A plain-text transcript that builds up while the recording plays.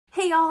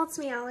Hey y'all, it's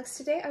me Alex.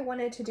 Today I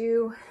wanted to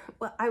do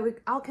what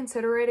I'll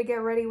consider it a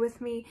get ready with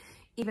me,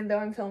 even though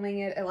I'm filming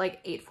it at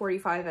like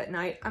 8:45 at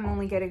night. I'm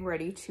only getting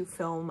ready to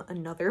film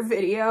another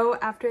video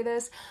after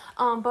this.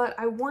 But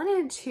I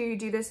wanted to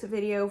do this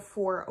video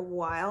for a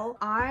while.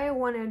 I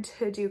wanted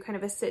to do kind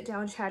of a sit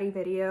down chatty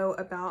video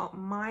about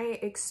my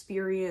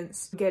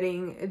experience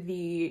getting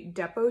the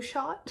Depo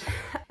shot.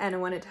 And I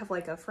wanted to have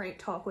like a frank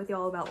talk with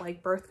y'all about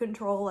like birth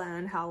control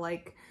and how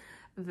like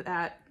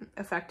that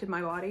affected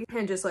my body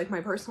and just like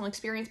my personal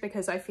experience,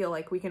 because I feel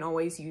like we can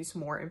always use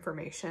more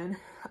information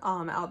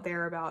out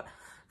there about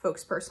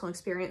folks' personal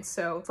experience.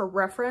 So for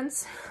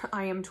reference,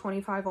 I am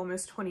 25,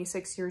 almost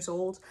 26 years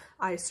old.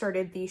 I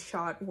started the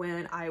shot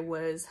when I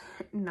was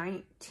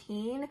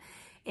 19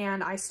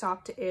 and I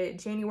stopped it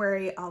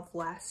January of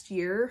last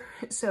year.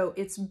 So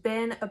it's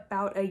been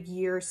about a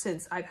year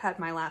since I've had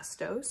my last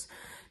dose.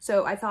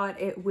 So I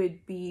thought it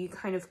would be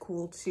kind of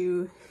cool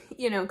to,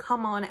 you know,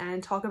 come on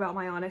and talk about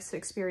my honest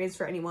experience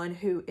for anyone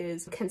who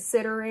is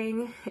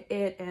considering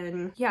it.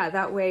 And yeah,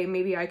 that way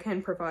maybe I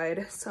can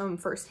provide some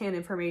firsthand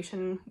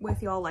information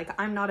with y'all. Like,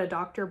 I'm not a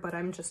doctor, but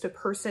I'm just a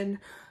person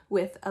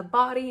with a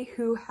body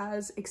who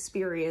has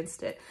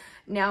experienced it.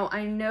 Now,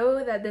 I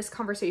know that this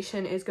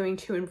conversation is going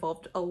to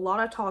involve a lot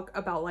of talk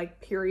about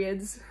like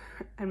periods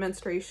and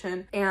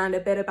menstruation and a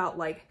bit about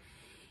like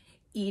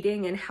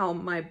eating and how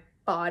my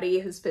body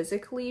has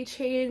physically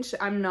changed.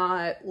 I'm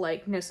not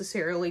like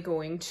necessarily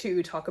going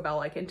to talk about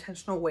like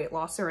intentional weight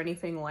loss or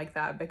anything like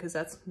that, because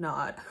that's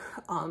not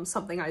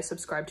something I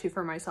subscribe to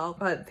for myself.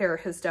 But there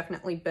has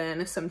definitely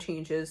been some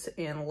changes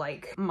in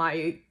like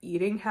my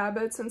eating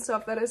habits and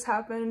stuff that has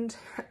happened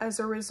as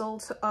a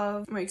result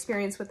of my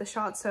experience with the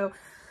shot. So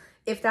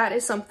if that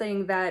is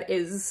something that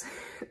is,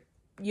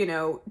 you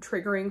know,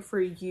 triggering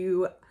for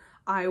you,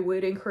 I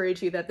would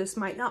encourage you that this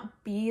might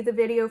not be the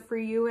video for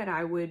you, and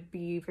I would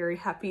be very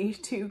happy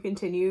to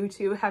continue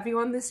to have you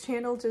on this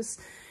channel.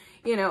 Just,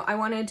 you know, I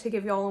wanted to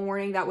give y'all a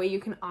warning, that way you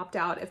can opt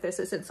out if this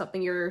isn't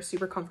something you're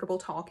super comfortable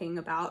talking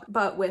about.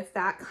 But with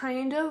that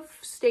kind of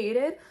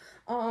stated,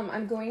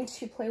 I'm going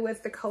to play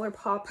with the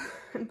ColourPop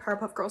and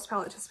Powerpuff Girls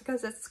palette just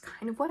because that's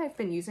kind of what I've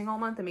been using all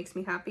month. It makes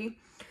me happy.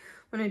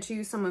 I'm gonna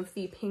do some of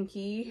the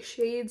pinky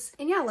shades,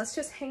 and yeah, let's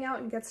just hang out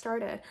and get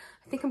started.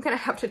 I think I'm gonna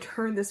have to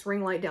turn this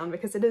ring light down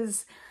because it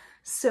is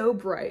so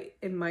bright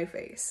in my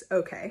face.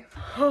 Okay.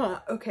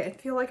 Okay, I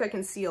feel like I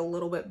can see a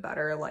little bit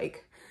better.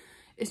 Like,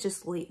 it's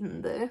just late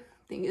in the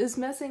thing is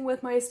messing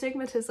with my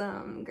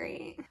astigmatism.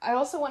 Great. I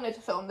also wanted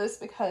to film this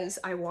because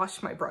I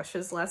washed my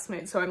brushes last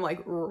night, so I'm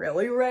like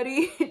really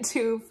ready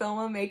to film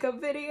a makeup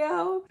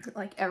video.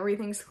 Like,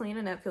 everything's clean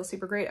and it feels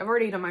super great. I've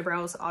already done my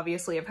brows,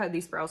 obviously. I've had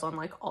these brows on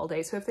like all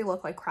day, so if they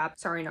look like crap,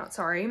 sorry, not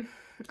sorry.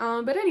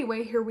 But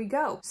anyway, here we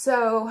go.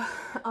 So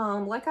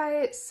like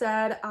I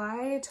said,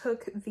 I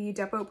took the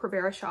Depo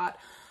Provera shot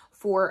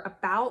for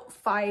about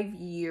 5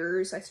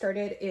 years. I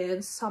started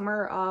in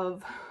summer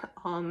of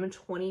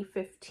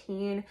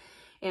 2015,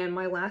 and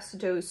my last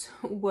dose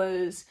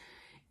was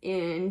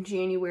in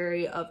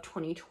January of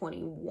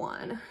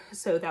 2021.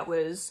 So that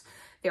was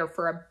there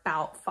for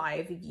about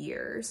 5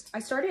 years. I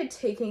started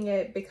taking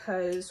it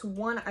because,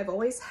 one, I've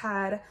always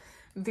had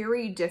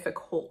very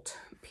difficult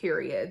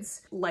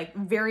periods, like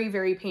very,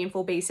 very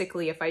painful.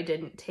 Basically, if I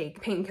didn't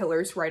take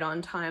painkillers right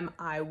on time,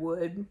 I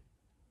would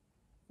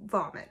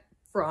vomit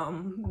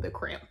from the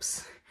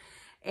cramps.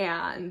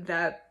 And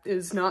that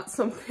is not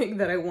something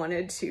that I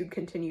wanted to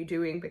continue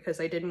doing,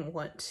 because I didn't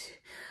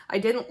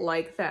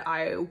like that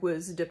I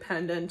was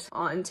dependent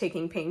on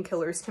taking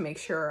painkillers to make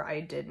sure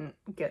I didn't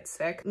get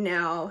sick.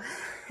 Now,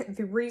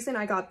 the reason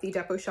I got the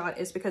Depo shot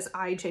is because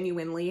I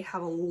genuinely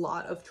have a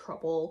lot of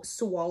trouble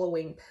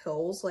swallowing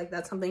pills. Like,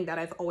 that's something that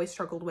I've always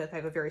struggled with. I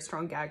have a very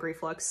strong gag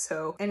reflex,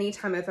 so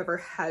anytime I've ever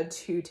had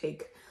to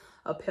take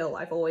a pill,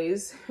 I've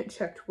always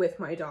checked with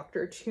my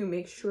doctor to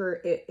make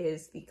sure it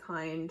is the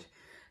kind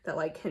that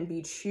like can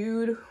be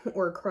chewed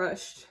or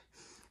crushed,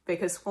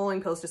 because swallowing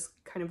pills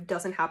just kind of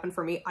doesn't happen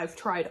for me. I've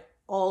tried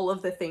all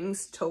of the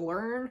things to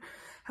learn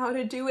how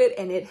to do it,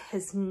 and it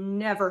has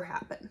never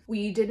happened.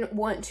 We didn't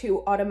want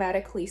to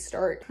automatically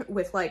start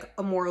with like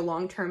a more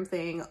long-term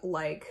thing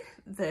like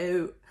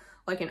an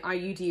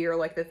IUD or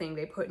like the thing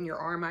they put in your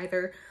arm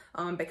either,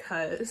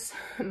 because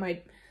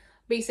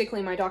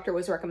basically, my doctor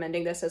was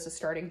recommending this as a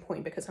starting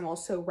point because I'm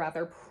also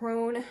rather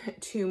prone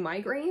to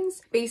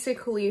migraines.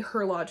 Basically,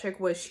 her logic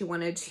was she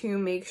wanted to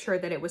make sure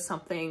that it was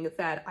something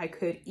that I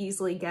could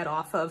easily get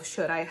off of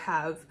should I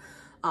have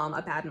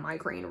a bad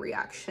migraine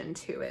reaction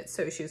to it.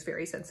 So she was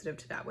very sensitive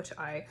to that, which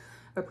I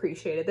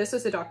appreciated. This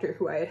is a doctor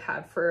who I had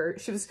had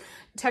she was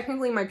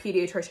technically my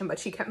pediatrician, but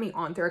she kept me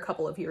on through a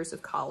couple of years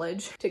of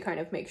college to kind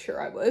of make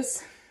sure I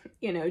was,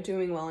 you know,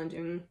 doing well and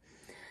doing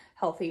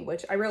healthy,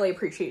 which I really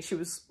appreciate. She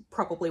was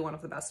probably one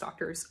of the best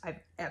doctors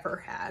I've ever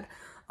had.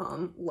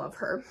 Love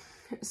her.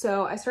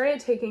 So I started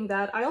taking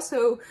that. I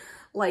also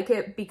like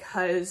it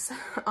because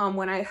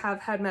when I have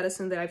had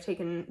medicine that I've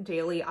taken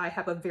daily, I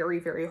have a very,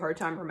 very hard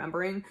time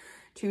remembering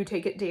to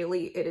take it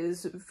daily, it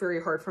is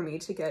very hard for me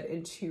to get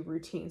into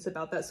routines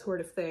about that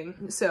sort of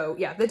thing. So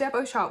yeah, the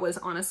Depo shot was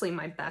honestly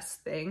my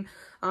best thing.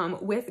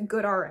 With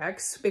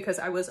GoodRx, because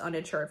I was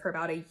uninsured for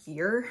about a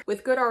year.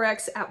 With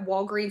GoodRx at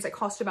Walgreens, it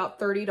cost about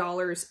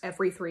 $30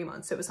 every 3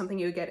 months. So it was something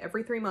you would get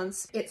every 3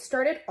 months. It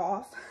started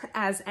off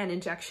as an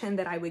injection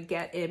that I would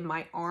get in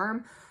my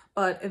arm,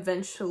 but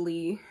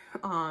eventually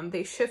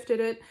they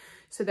shifted it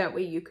so that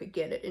way you could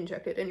get it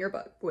injected in your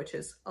butt, which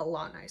is a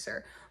lot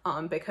nicer.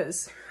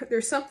 Because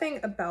there's something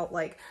about,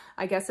 like,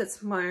 I guess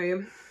it's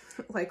my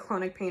like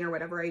chronic pain or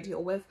whatever I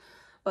deal with,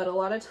 but a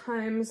lot of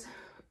times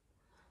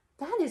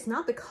that is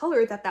not the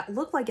color that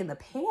looked like in the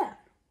pan.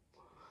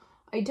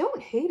 I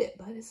don't hate it,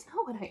 but it's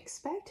not what I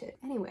expected.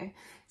 Anyway,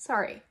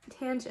 sorry,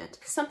 tangent.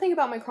 Something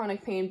about my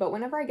chronic pain, but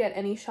whenever I get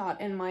any shot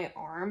in my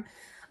arm,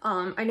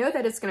 I know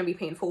that it's going to be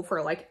painful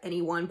for like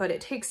anyone, but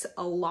it takes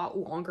a lot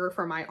longer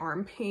for my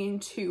arm pain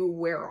to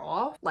wear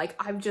off. Like,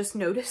 I've just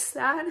noticed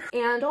that.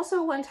 And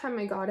also one time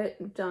I got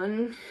it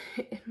done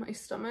in my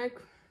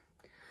stomach,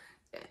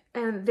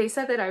 and they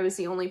said that I was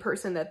the only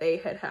person that they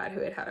had who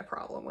had had a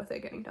problem with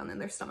it getting done in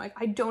their stomach.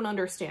 I don't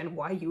understand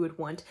why you would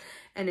want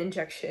an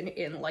injection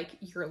in like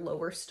your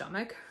lower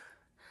stomach,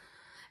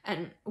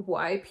 and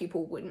why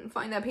people wouldn't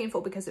find that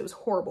painful, because it was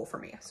horrible for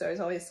me. So I was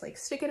always like,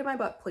 stick it in my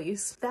butt,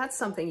 please. That's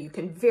something you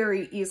can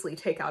very easily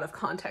take out of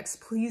context.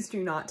 Please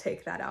do not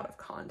take that out of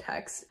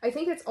context. I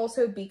think it's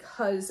also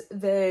because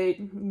the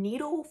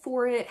needle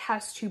for it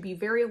has to be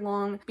very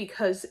long,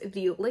 because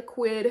the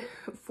liquid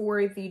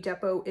for the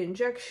Depo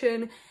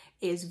injection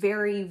is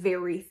very,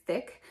 very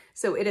thick.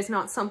 So it is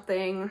not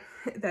something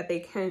that they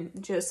can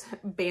just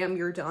bam,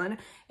 you're done.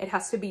 It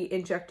has to be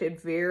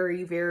injected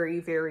very, very,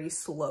 very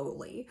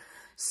slowly.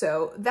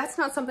 So that's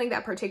not something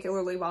that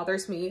particularly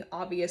bothers me.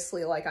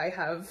 Obviously, like,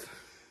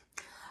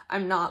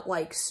 I'm not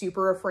like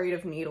super afraid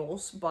of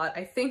needles, but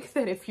I think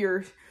that if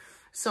you're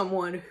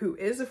someone who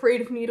is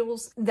afraid of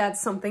needles,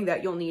 that's something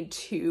that you'll need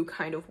to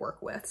kind of work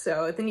with.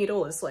 So the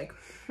needle is like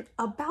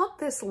about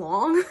this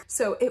long.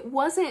 So it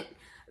wasn't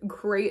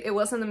great. It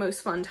wasn't the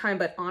most fun time,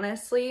 but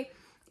honestly,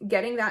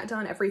 getting that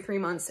done every 3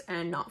 months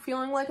and not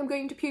feeling like I'm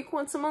going to puke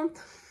once a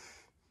month,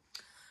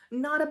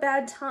 not a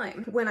bad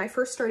time. When I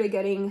first started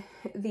getting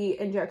the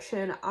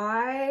injection,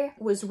 I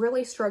was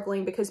really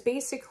struggling because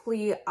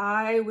basically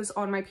I was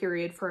on my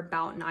period for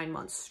about 9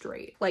 months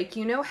straight. Like,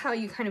 you know how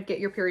you kind of get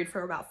your period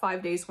for about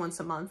 5 days once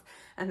a month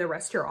and the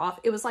rest you're off?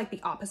 It was like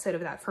the opposite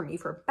of that for me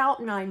for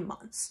about 9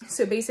 months.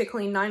 So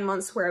basically 9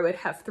 months where I would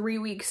have 3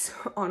 weeks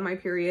on my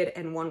period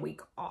and 1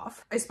 week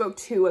off. I spoke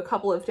to a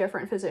couple of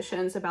different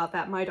physicians about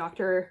that. My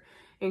doctor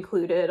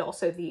included,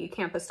 also the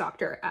campus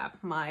doctor at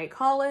my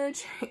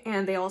college,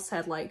 and they all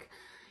said, like,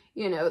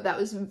 you know, that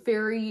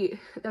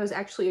was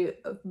actually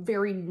a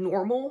very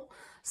normal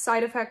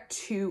side effect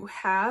to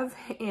have.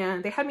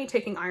 And they had me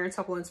taking iron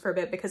supplements for a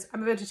bit because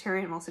I'm a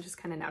vegetarian. I'm also just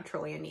kind of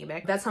naturally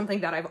anemic. That's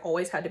something that I've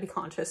always had to be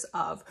conscious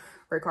of,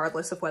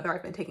 regardless of whether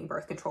I've been taking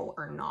birth control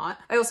or not.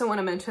 I also want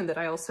to mention that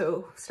I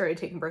also started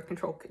taking birth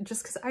control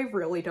just because I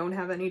really don't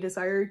have any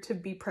desire to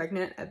be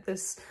pregnant at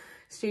this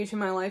stage in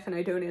my life, and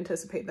I don't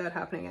anticipate that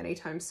happening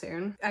anytime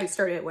soon. I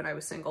started it when I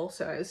was single,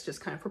 so I was just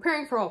kind of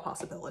preparing for all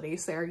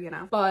possibilities there, you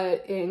know.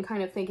 But in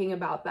kind of thinking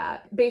about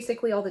that,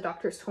 basically all the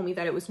doctors told me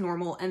that it was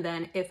normal, and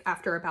then if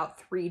after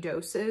about 3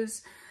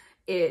 doses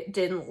it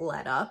didn't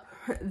let up,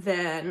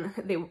 then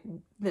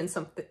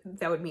something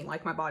that would mean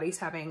like my body's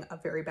having a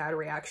very bad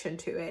reaction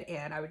to it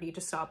and I would need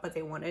to stop. But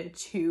they wanted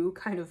to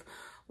kind of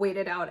wait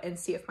it out and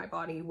see if my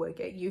body would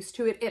get used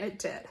to it, and it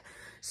did.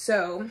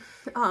 So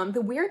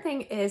the weird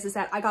thing is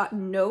that I got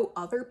no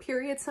other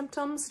period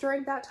symptoms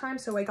during that time.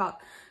 So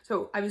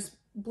I was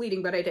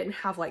bleeding, but I didn't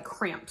have like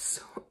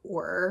cramps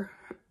or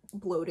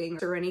bloating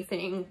or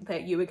anything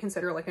that you would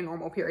consider like a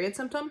normal period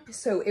symptom.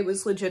 So it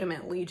was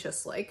legitimately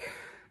just like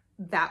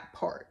that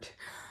part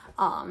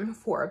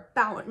for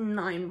about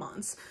 9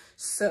 months.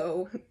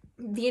 So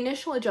the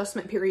initial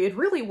adjustment period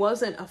really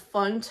wasn't a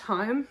fun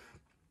time.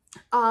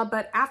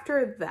 But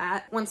after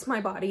that, once my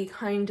body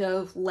kind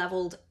of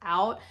leveled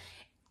out,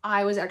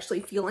 I was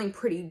actually feeling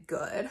pretty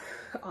good.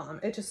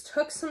 It just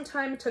took some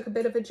time, took a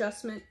bit of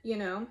adjustment, you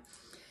know,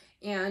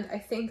 and I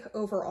think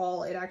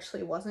overall it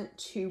actually wasn't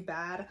too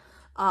bad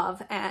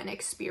of an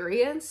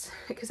experience,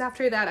 because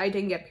after that I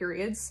didn't get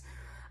periods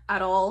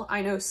at all.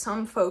 I know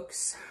some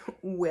folks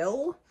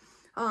will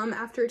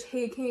after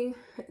taking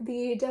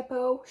the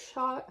Depo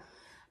shot,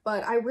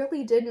 but I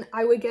really didn't.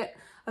 I would get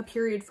a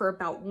period for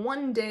about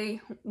 1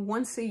 day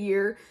once a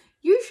year,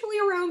 usually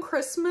around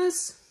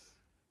Christmas.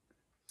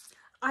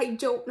 I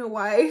don't know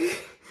why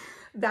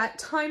that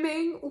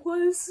timing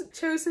was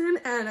chosen,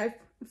 and I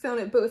found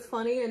it both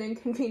funny and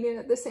inconvenient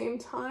at the same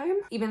time.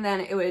 Even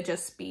then, it would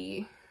just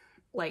be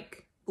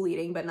like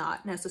bleeding, but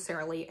not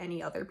necessarily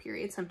any other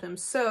period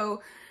symptoms.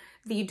 So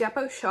the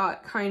Depo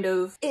shot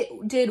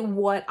it did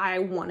what I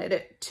wanted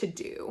it to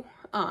do,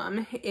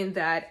 in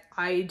that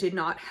I did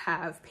not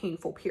have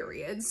painful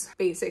periods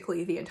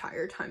basically the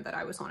entire time that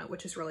I was on it,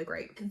 which is really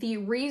great. The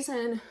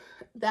reason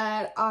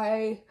that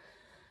I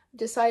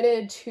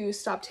decided to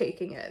stop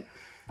taking it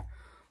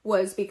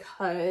was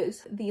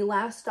because the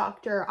last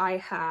doctor I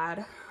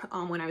had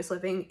when I was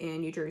living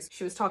in New Jersey,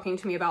 she was talking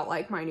to me about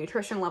like my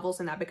nutrition levels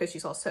and that, because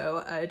she's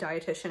also a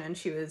dietitian, and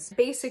she was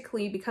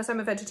basically, because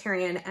I'm a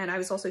vegetarian, and I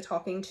was also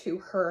talking to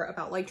her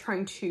about like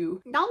trying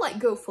to not like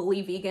go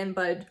fully vegan,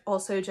 but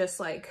also just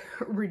like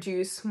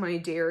reduce my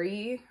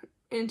dairy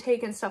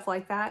intake and stuff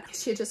like that.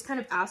 She had just kind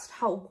of asked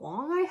how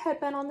long I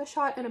had been on the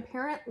shot, and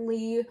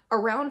apparently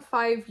around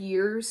 5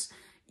 years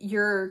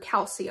your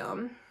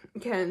calcium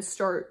can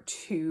start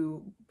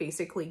to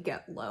basically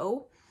get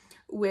low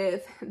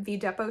with the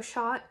Depo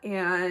shot,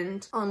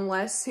 and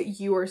unless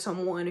you are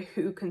someone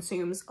who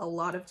consumes a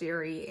lot of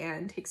dairy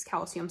and takes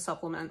calcium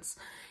supplements,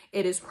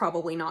 it is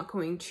probably not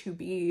going to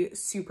be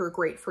super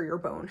great for your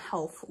bone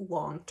health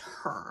long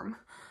term.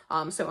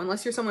 So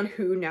unless you're someone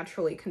who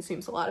naturally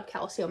consumes a lot of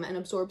calcium and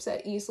absorbs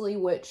that easily,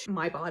 which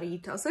my body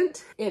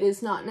doesn't, it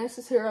is not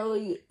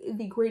necessarily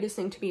the greatest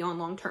thing to be on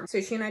long term. So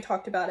she and I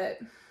talked about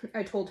it.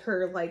 I told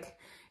her like,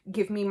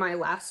 give me my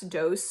last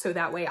dose so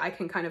that way I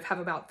can kind of have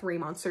about 3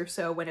 months or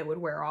so when it would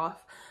wear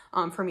off,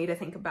 for me to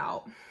think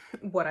about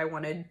what I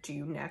want to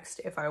do next,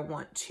 if I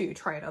want to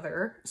try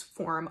another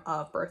form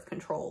of birth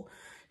control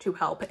to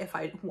help, if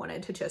I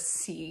wanted to just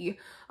see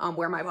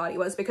where my body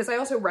was. Because I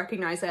also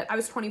recognize that I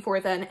was 24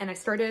 then, and I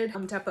started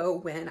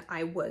Depo when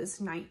I was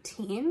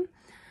 19.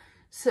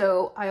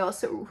 So I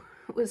also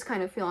was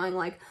kind of feeling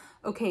like,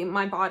 okay,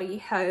 my body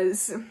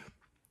has,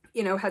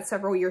 you know, had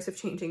several years of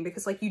changing,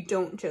 because like you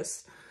don't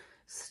just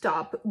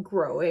stop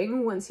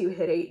growing once you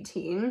hit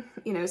 18,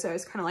 you know. So I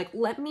was kind of like,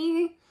 let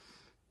me,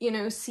 you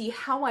know, see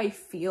how I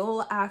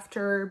feel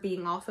after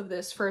being off of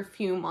this for a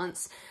few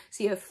months,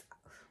 see if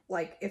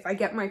like, if I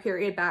get my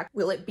period back,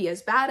 will it be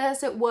as bad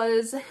as it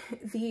was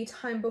the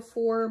time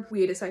before?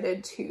 We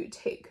decided to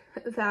take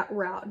that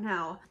route.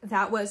 Now,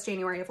 that was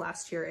January of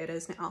last year. It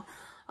is now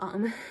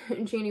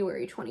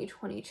January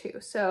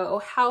 2022.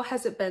 So how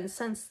has it been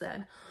since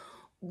then?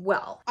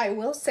 Well, I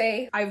will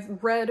say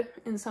I've read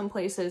in some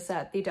places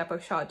that the Depo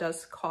shot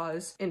does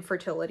cause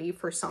infertility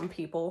for some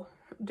people,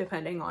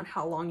 depending on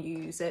how long you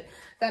use it.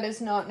 That is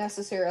not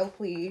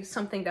necessarily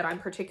something that I'm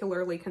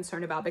particularly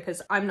concerned about,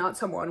 because I'm not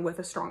someone with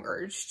a strong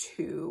urge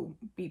to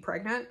be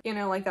pregnant. You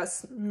know, like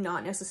that's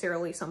not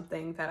necessarily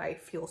something that I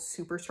feel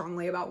super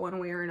strongly about one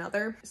way or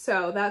another.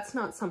 So that's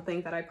not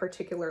something that I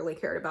particularly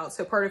cared about.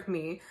 So part of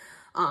me,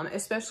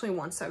 especially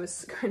once I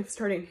was kind of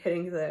starting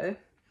hitting the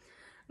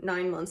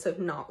 9 months of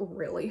not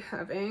really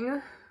having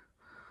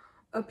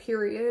a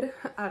period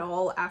at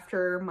all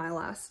after my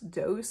last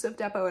dose of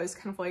Depo, I was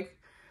kind of like,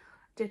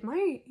 did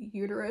my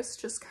uterus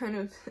just kind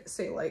of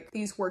say like,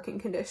 these working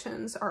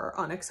conditions are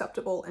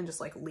unacceptable, and just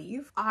like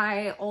leave?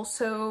 I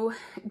also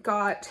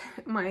got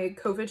my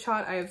COVID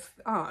shot. I've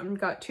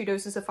got 2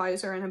 doses of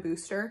Pfizer and a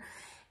booster.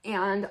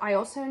 And I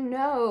also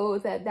know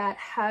that that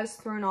has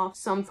thrown off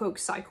some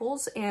folks'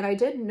 cycles. And I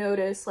did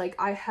notice, like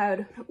I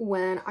had,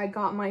 when I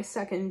got my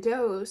second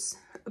dose,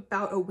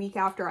 about a week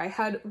after, I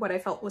had what I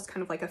felt was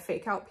kind of like a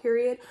fake out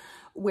period,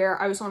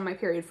 where I was on my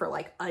period for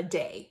like a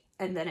day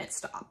and then it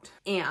stopped.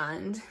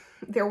 And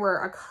there were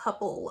a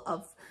couple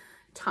of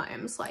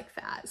times like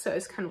that. So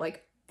it's kind of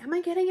like, am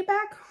I getting it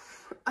back?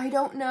 I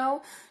don't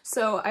know.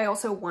 So I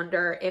also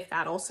wonder if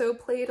that also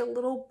played a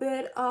little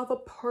bit of a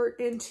part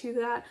into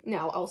that.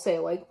 Now I'll say,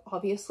 like,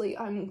 obviously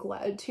I'm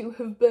glad to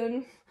have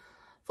been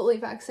fully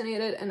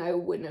vaccinated, and I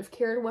wouldn't have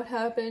cared what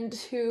happened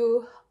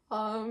to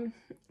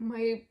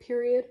my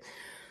period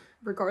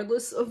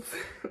regardless of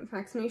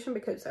vaccination,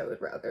 because I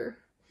would rather,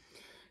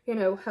 you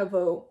know, have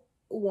a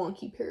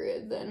wonky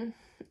period than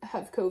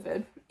have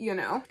COVID, you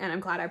know. And I'm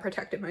glad I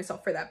protected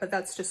myself for that, but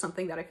that's just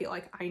something that I feel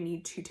like I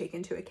need to take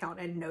into account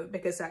and note,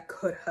 because that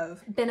could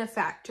have been a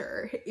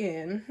factor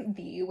in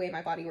the way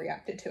my body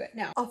reacted to it.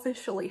 Now,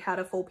 officially had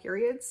a full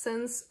period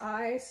since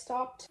I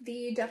stopped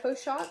the Depo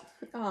shot.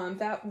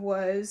 That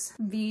was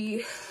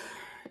the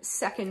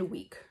 2nd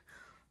week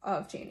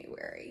of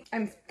January.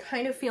 I'm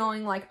kind of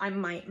feeling like I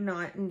might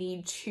not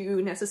need to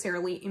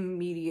necessarily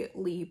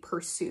immediately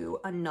pursue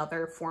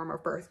another form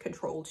of birth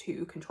control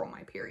to control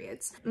my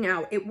periods.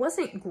 Now, it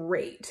wasn't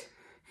great.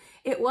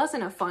 It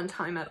wasn't a fun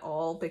time at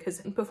all,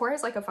 because before I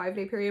was like a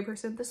 5-day period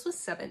person, this was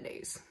 7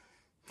 days.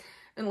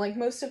 And like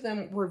most of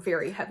them were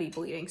very heavy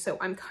bleeding. So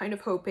I'm kind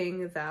of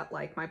hoping that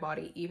like my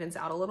body evens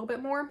out a little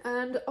bit more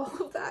and all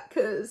of that,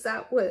 because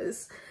that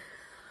was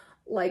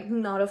like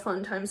not a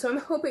fun time. So I'm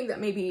hoping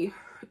that maybe,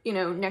 you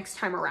know, next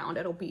time around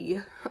it'll be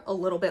a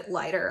little bit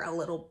lighter, a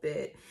little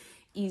bit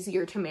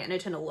easier to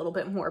manage, and a little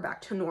bit more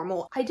back to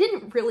normal. I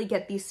didn't really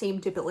get these same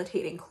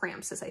debilitating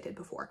cramps as I did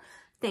before,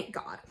 thank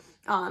God.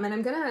 And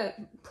I'm gonna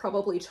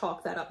probably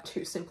chalk that up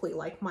to simply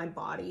like my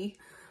body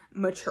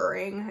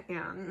maturing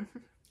and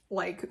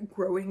like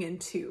growing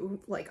into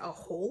like a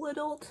whole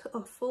adult,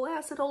 a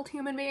full-ass adult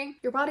human being.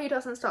 Your body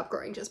doesn't stop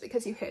growing just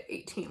because you hit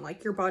 18.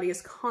 Like your body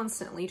is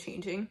constantly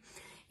changing.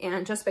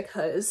 And just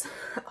because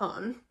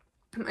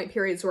my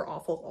periods were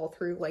awful all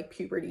through like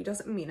puberty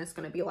doesn't mean it's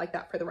going to be like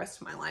that for the rest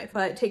of my life.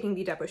 But taking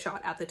the Depo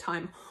shot at the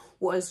time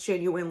was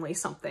genuinely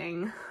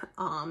something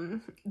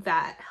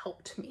that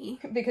helped me,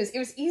 because it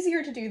was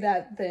easier to do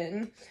that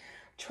than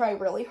try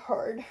really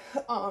hard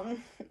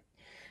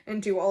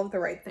and do all of the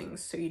right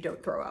things so you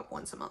don't throw up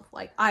once a month.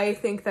 Like, I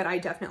think that I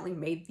definitely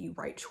made the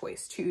right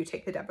choice to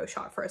take the Depo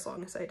shot for as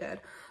long as I did.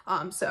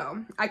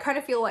 So I kind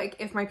of feel like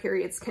if my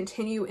periods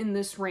continue in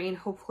this reign,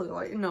 hopefully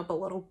lighten up a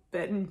little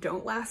bit and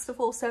don't last a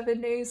full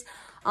 7 days,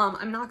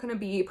 I'm not going to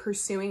be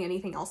pursuing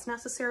anything else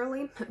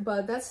necessarily,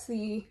 but that's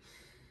the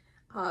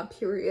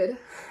period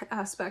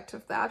aspect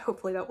of that.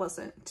 Hopefully that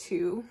wasn't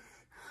too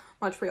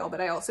much for y'all, but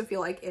I also feel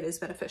like it is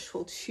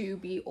beneficial to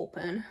be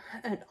open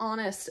and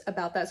honest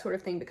about that sort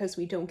of thing, because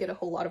we don't get a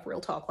whole lot of real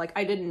talk. Like,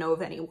 I didn't know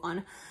of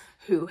anyone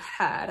who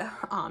had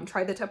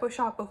tried the Depo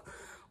shot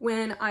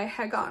when I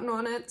had gotten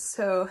on it.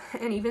 So,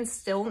 and even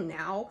still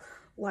now,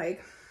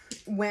 like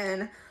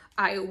when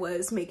I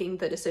was making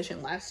the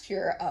decision last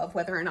year of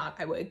whether or not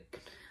I would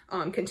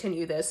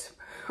continue this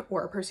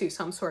or pursue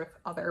some sort of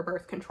other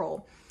birth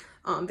control,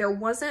 there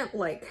wasn't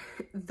like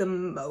the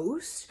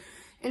most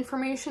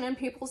information and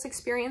people's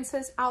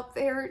experiences out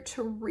there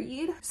to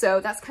read. So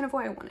that's kind of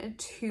why I wanted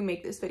to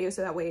make this video,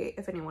 so that way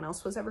if anyone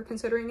else was ever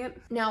considering it.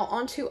 Now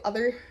on to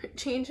other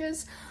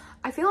changes.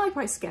 I feel like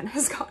my skin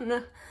has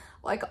gotten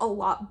like a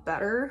lot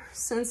better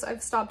since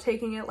I've stopped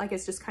taking it. Like,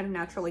 it's just kind of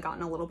naturally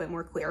gotten a little bit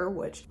more clear,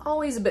 which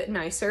always a bit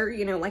nicer,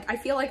 you know. Like, I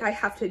feel like I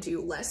have to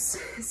do less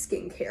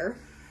skincare,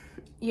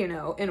 you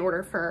know, in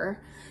order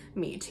for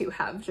me to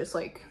have just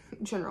like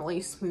generally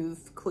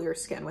smooth, clear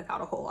skin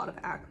without a whole lot of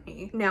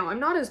acne. Now,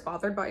 I'm not as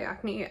bothered by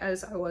acne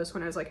as I was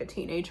when I was like a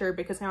teenager,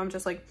 because now I'm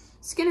just like,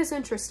 skin is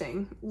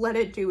interesting, let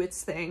it do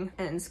its thing,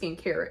 and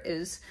skincare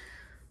is,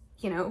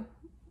 you know,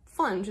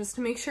 fun just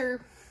to make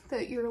sure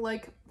that you're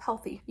like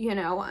healthy, you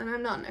know. And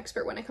I'm not an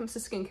expert when it comes to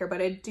skincare,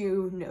 but I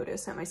do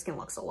notice that my skin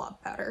looks a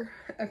lot better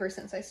ever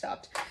since I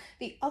stopped.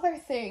 The other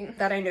thing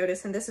that I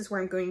noticed, and this is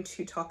where I'm going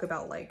to talk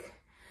about like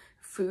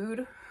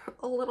food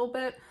a little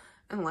bit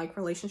and like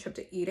relationship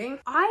to eating,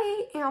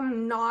 I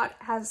am not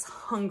as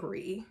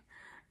hungry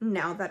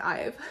now that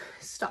I've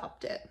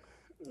stopped it,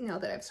 now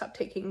that I've stopped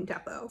taking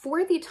Depo.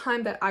 For the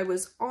time that I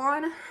was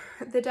on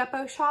the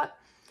Depo shot,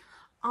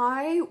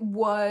 I'm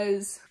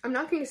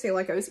not going to say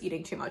like I was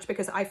eating too much,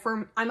 because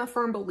I'm a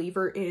firm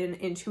believer in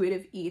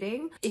intuitive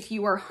eating. If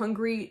you are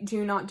hungry,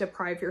 do not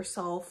deprive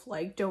yourself,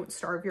 like don't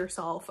starve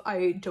yourself.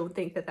 I don't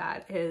think that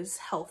that is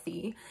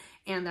healthy,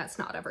 and that's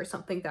not ever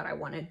something that I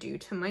want to do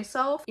to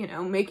myself. You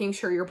know, making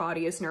sure your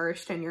body is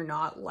nourished and you're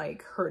not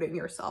like hurting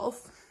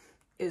yourself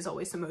is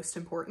always the most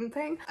important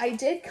thing. I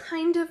did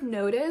kind of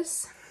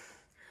notice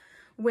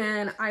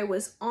when I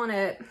was on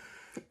it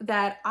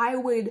that I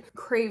would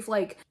crave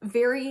like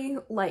very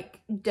like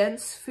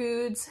dense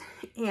foods,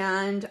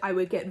 and I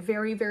would get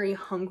very, very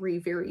hungry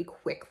very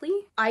quickly.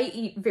 I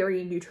eat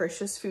very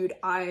nutritious food.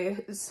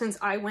 Since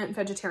I went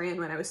vegetarian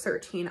when I was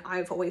 13,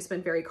 I've always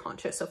been very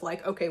conscious of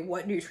like, okay,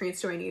 what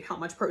nutrients do I need? How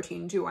much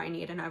protein do I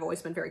need? And I've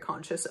always been very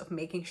conscious of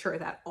making sure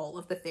that all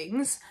of the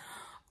things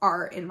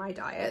are in my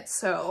diet.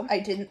 So I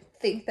didn't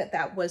think that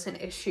that was an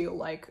issue.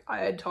 Like,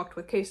 I had talked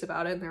with Case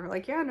about it, and they were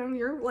like, yeah, no,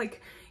 you're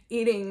like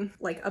eating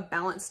like a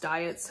balanced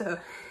diet. So,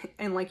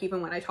 and like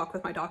even when I talked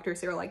with my doctors,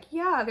 they were like,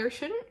 yeah, there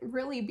shouldn't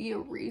really be a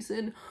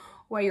reason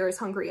why you're as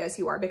hungry as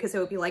you are, because it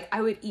would be like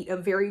I would eat a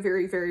very,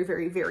 very, very,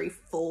 very, very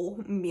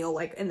full meal,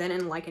 like, and then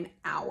in like an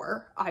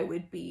hour I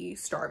would be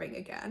starving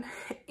again.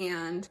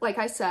 And like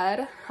I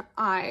said,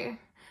 I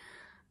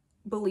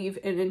believe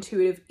in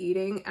intuitive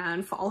eating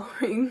and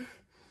following,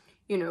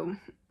 you know,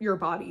 your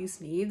body's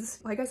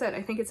needs. Like I said,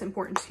 I think it's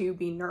important to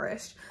be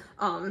nourished.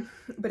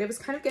 But it was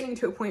kind of getting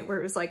to a point where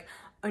it was like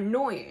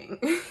annoying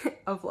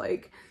of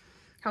like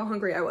how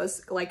hungry I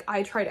was. Like,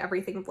 I tried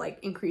everything of like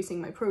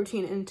increasing my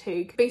protein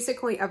intake,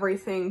 basically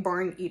everything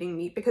barring eating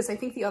meat, because I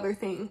think the other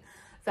thing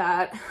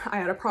that I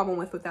had a problem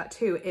with that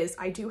too is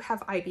I do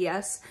have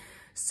IBS.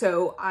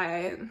 So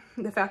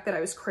the fact that I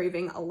was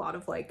craving a lot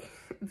of like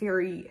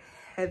very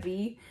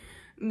heavy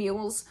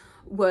meals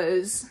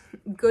was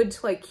good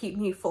to like keep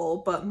me full,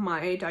 but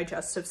my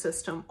digestive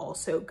system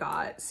also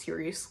got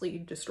seriously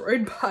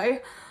destroyed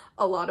by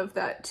a lot of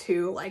that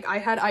too. Like, I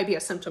had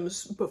IBS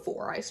symptoms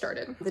before I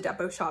started the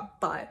Depo shot,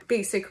 but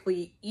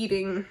basically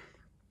eating,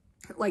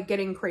 like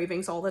getting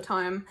cravings all the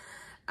time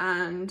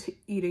and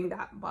eating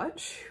that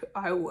much,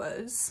 I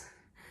was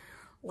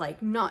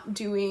like not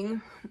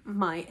doing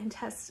my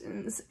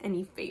intestines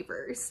any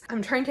favors.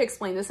 I'm trying to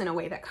explain this in a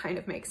way that kind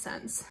of makes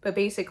sense, but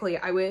basically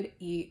I would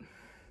eat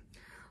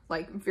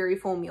like very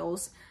full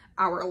meals.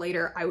 Hour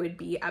later, I would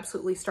be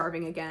absolutely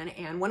starving again.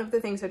 And one of the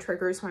things that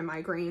triggers my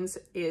migraines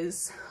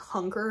is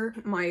hunger.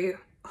 My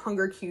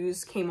hunger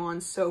cues came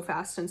on so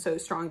fast and so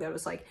strong that it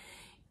was like,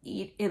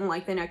 eat in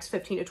like the next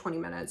 15 to 20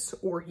 minutes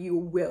or you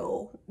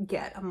will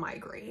get a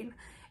migraine.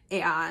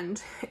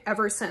 And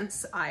ever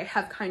since I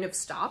have kind of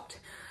stopped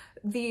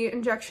the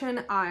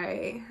injection,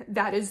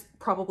 that is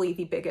probably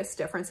the biggest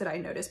difference that I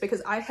noticed,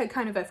 because I had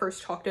kind of at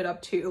first chalked it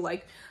up to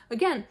like,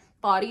 again,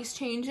 body's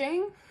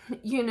changing,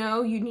 you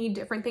know, you need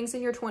different things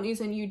in your 20s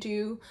than you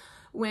do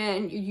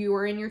when you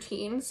were in your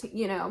teens,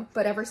 you know,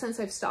 but ever since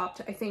I've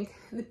stopped, I think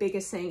the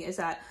biggest thing is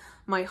that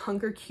my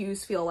hunger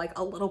cues feel like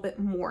a little bit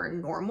more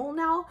normal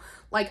now.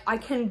 Like I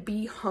can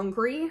be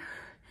hungry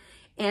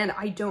and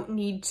I don't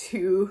need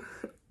to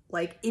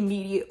like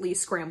immediately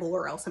scramble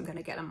or else I'm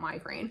gonna get a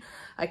migraine.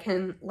 I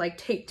can like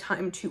take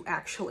time to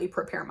actually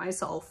prepare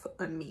myself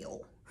a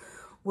meal,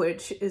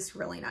 which is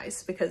really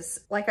nice because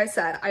like I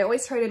said, I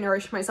always try to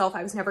nourish myself.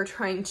 I was never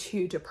trying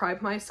to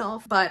deprive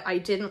myself, but I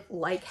didn't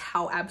like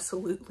how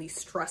absolutely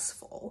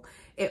stressful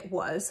it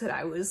was that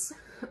I was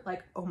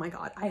like, oh my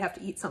God, I have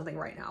to eat something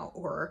right now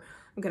or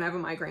I'm gonna have a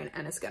migraine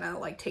and it's gonna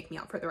like take me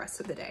out for the rest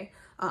of the day.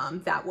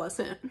 That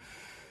wasn't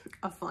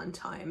a fun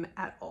time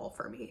at all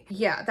for me.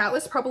 Yeah, that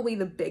was probably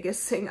the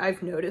biggest thing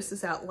I've noticed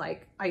is that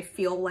like I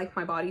feel like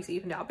my body's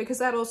evened out because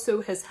that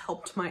also has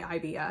helped my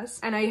IBS.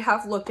 And I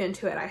have looked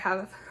into it. I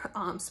have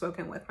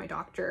spoken with my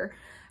doctor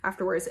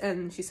afterwards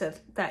and she said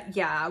that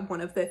yeah,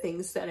 one of the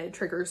things that it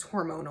triggers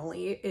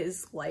hormonally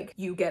is like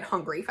you get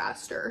hungry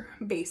faster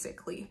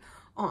basically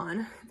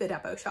on the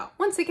Depo shot.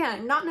 Once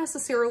again, not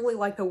necessarily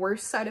like the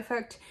worst side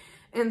effect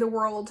in the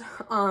world,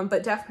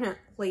 but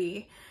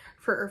definitely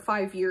for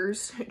 5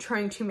 years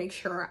trying to make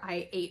sure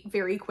I ate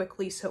very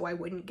quickly so I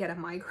wouldn't get a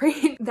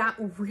migraine. That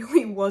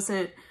really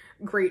wasn't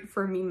great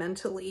for me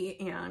mentally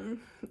and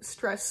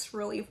stress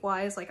relief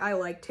wise. Like I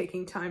like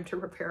taking time to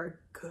prepare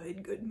a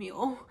good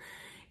meal.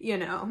 You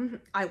know,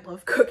 I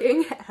love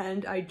cooking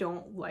and I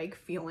don't like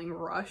feeling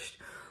rushed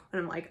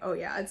when I'm like, oh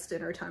yeah, it's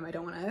dinner time. I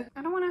don't want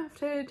to have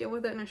to deal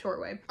with it in a short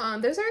way.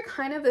 Those are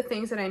kind of the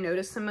things that I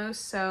notice the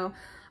most. So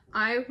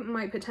I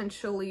might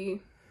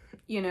potentially,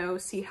 you know,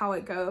 see how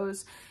it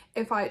goes.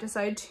 If I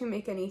decide to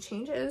make any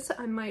changes,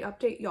 I might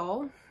update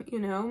y'all, you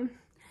know,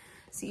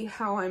 see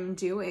how I'm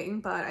doing.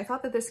 But I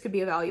thought that this could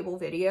be a valuable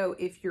video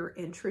if you're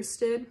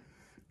interested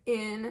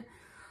in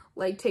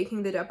like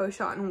taking the Depo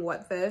shot and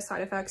what the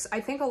side effects. I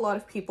think a lot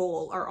of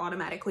people are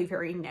automatically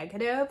very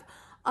negative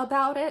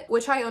about it,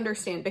 which I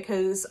understand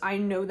because I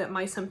know that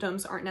my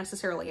symptoms aren't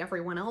necessarily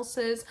everyone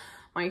else's.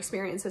 My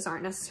experiences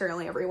aren't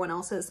necessarily everyone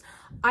else's.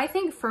 I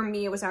think for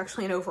me, it was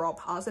actually an overall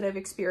positive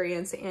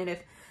experience. And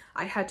if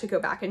I had to go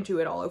back and do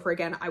it all over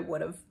again, I would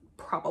have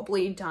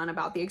probably done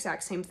about the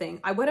exact same thing.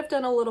 I would have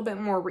done a little bit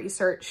more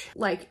research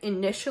like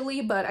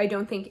initially, but I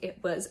don't think it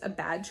was a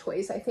bad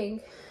choice. I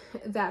think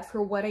that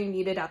for what I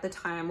needed at the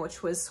time,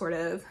 which was sort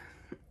of,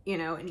 you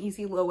know, an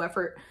easy low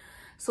effort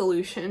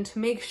solution to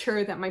make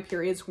sure that my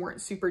periods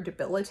weren't super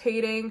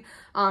debilitating,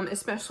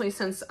 especially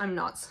since I'm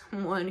not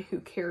someone who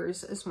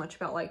cares as much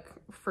about like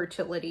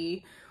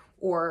fertility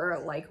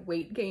or like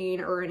weight gain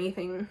or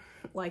anything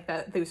like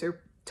that. Those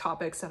are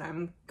topics that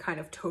I'm kind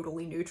of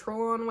totally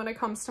neutral on when it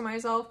comes to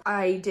myself.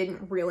 I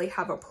didn't really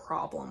have a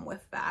problem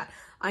with that.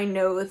 I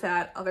know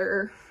that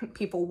other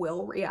people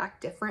will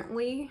react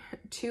differently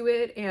to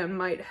it and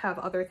might have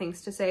other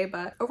things to say,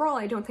 but overall,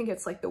 I don't think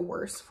it's like the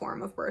worst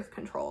form of birth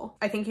control.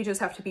 I think you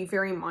just have to be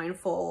very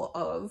mindful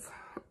of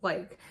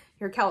like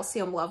your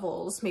calcium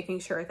levels, making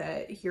sure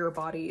that your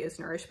body is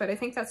nourished. But I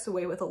think that's the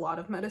way with a lot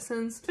of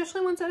medicines,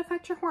 especially ones that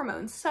affect your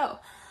hormones. So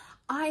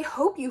I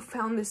hope you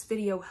found this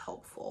video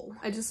helpful.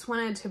 I just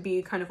wanted to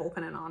be kind of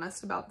open and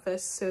honest about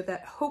this so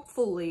that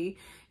hopefully,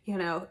 you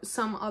know,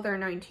 some other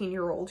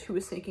 19-year-old who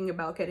was thinking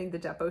about getting the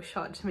Depo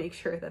shot to make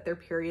sure that their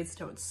periods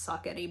don't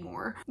suck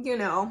anymore, you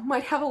know,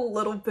 might have a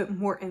little bit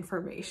more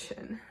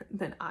information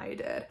than I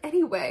did.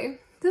 Anyway,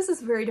 this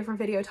is a very different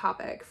video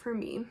topic for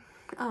me.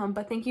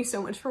 But thank you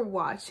so much for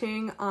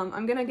watching.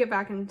 I'm gonna get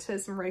back into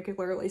some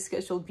regularly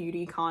scheduled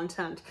beauty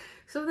content,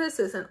 so this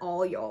isn't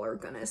all y'all are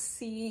gonna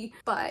see.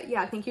 But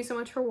yeah, thank you so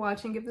much for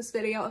watching. Give this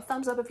video a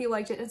thumbs up if you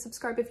liked it and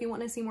subscribe if you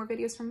want to see more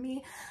videos from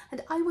me.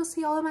 And I will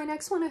see y'all in my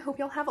next one. I hope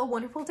y'all have a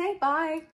wonderful day. Bye!